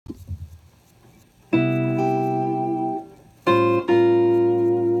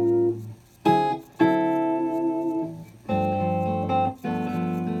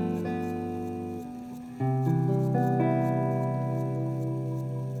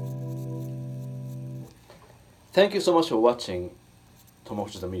Thank you so much for watching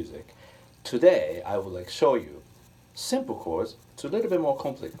TomoFujitaMusic. Today I would like to show you simple chords to a little bit more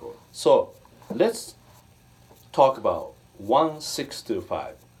complex chords. So let's talk about 1, 6 to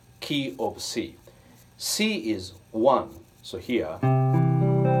 5, key of C. C is 1, so here,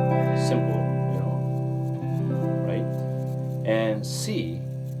 simple, right? And C,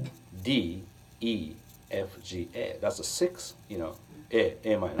 D, E, F, G, A. That's a 6,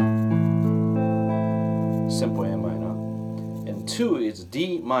 A minor. Simple A minor. And 2 is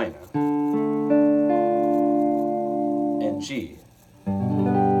D minor and G.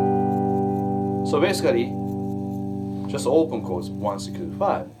 So basically, just open chords 1, 6 to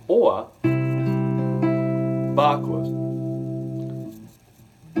 5, or bar chords.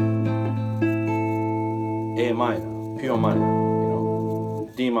 A minor, pure minor,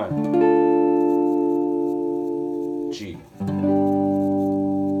 D minor, G.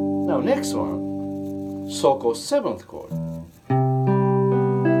 Now next one, so-called 7th chord. A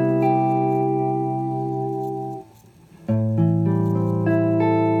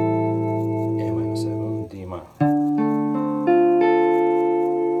minor 7, D minor.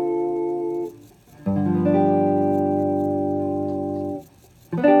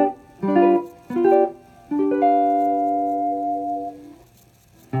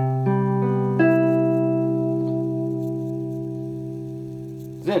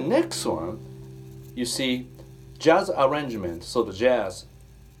 Then next one, you see jazz arrangement, so the jazz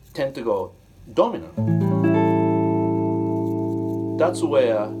tend to go dominant. That's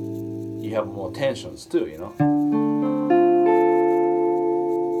where you have more tensions too,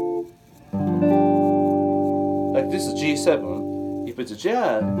 Like this is G7, if it's a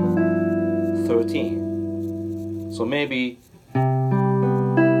jazz, 13. So maybe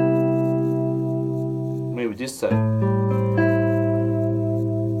this side,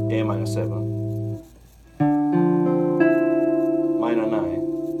 A minor 7. Minor 9.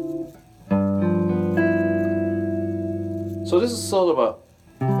 So this is sort of a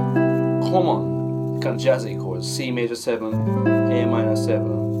common kind of jazzy chord. C major 7, A minor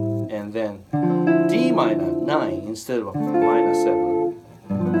 7, and then D minor 9 instead of a minor 7.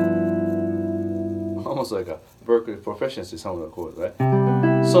 Almost like a Berkeley proficiency, some of the chords, right?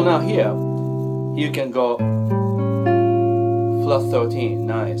 So now here, you can go flat 13,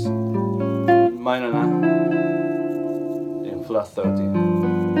 nice. Minor 9. Flat 13.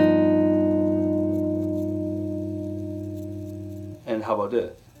 And how about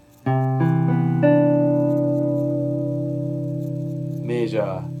this?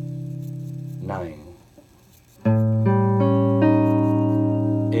 Major 9.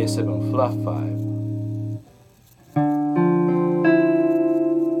 A7 flat 5.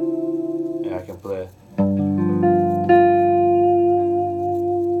 And I can play.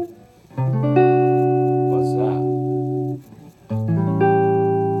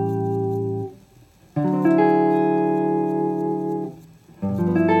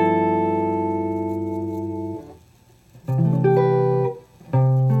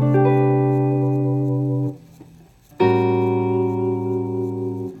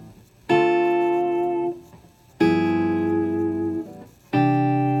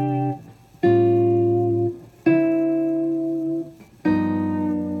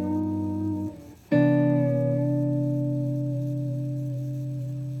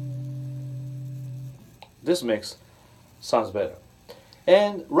 This mix sounds better.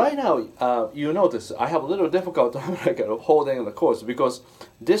 And right now, you notice I have a little difficult time holding the chords because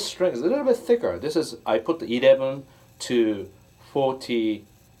this string is a little bit thicker. This is, I put the 11 to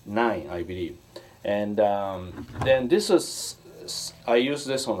 49, I believe. And then this is, I use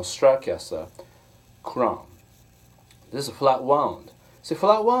this on a Stratocaster crown. This is flat wound. See,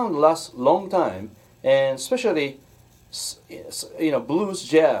 flat wound lasts long time, and especially, blues,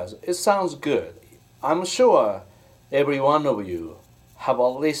 jazz, it sounds good. I'm sure every one of you have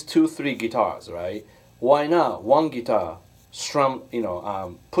at least 2-3 guitars, right? Why not one guitar strum,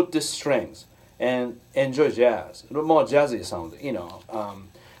 put these strings and enjoy jazz, a little more jazzy sound,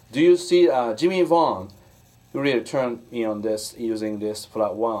 Do you see Jimmy Vaughn really turned me on this using this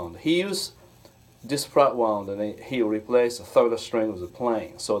flat wound? He used this flat wound and he replaced the third string with the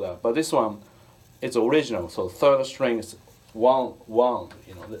playing, so that. But this one, it's original, so third string is wound,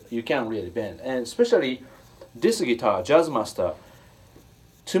 you can't really bend. And especially this guitar, Jazzmaster,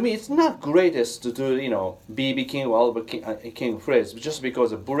 to me it's not greatest to do, B.B. King or Albert King phrase, just because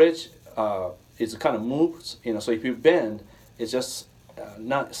the bridge is kind of moves, so if you bend, it's just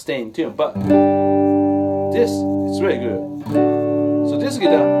not staying in tune. But this, it's really good. So this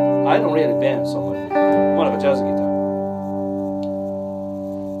guitar, I don't really bend so much, more like a jazz guitar.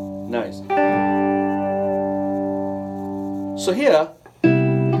 Nice. So here,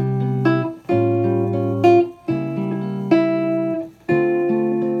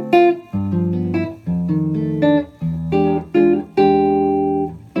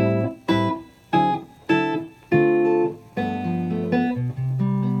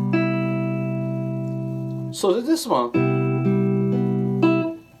 so this one,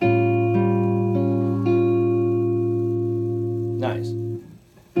 nice.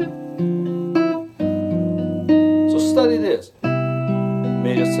 So study this,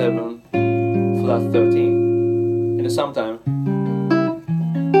 major 7, flat 13, and sometimes.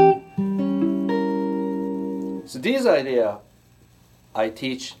 So these ideas I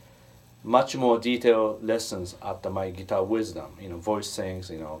teach much more detailed lessons at my Guitar Wisdom, voice things,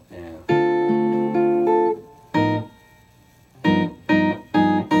 and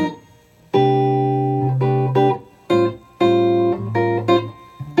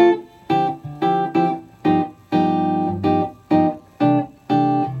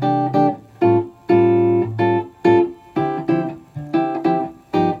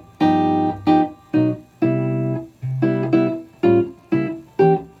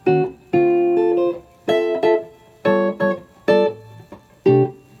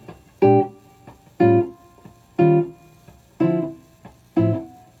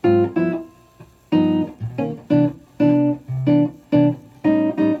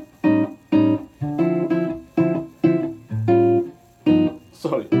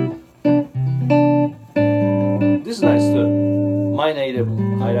sorry. This is nice too. My native,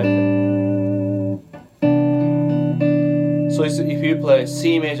 I like it. So if you play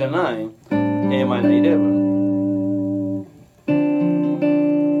C major 9, A minor 11.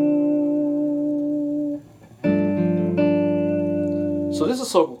 So this is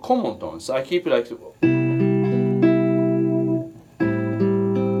so common tones. So I keep it like.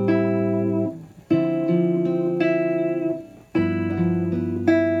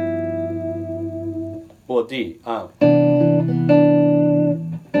 Or D.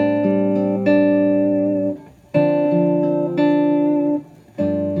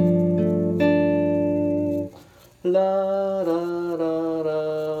 La da da da.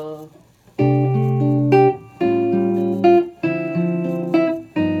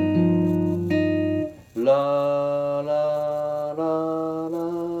 La la la la.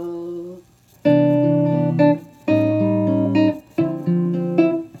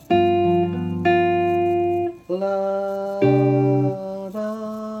 La da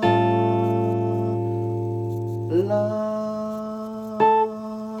la da.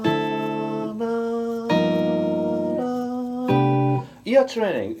 Ear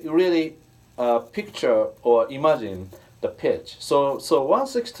training really picture or imagine the pitch. So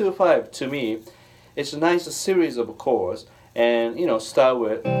 1625 to me, it's a nice series of chords, and start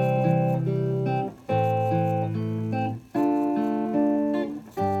with.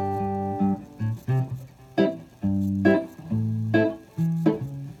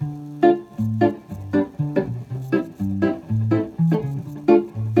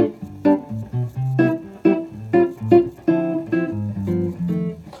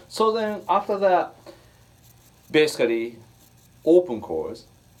 So then after that, basically open chords,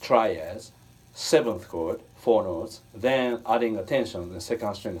 triads, 7th chord, 4 notes, then adding a tension, the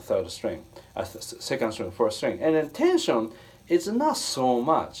second string, third string, second string, first string, and then tension is not so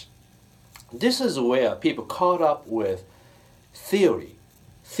much. This is where people caught up with theory.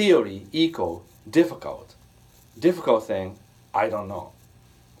 Theory equal difficult. Difficult thing, I don't know.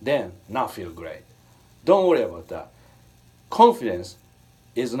 Then not feel great. Don't worry about that. Confidence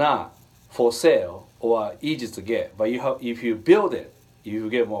is not for sale or easy to get, but if you build it, you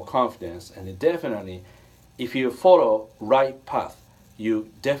get more confidence, and definitely if you follow right path, you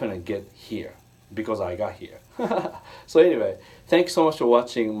definitely get here, because I got here. So anyway, thanks so much for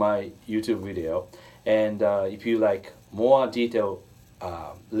watching my YouTube video, and if you like more detailed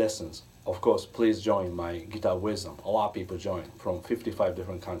lessons, of course, please join my Guitar Wisdom. A lot of people join from 55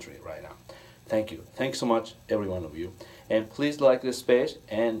 different countries right now. Thank you. Thanks so much, every one of you. And please like this page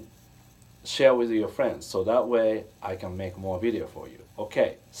and share with your friends, so that way I can make more video for you.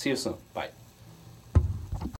 Okay, see you soon. Bye.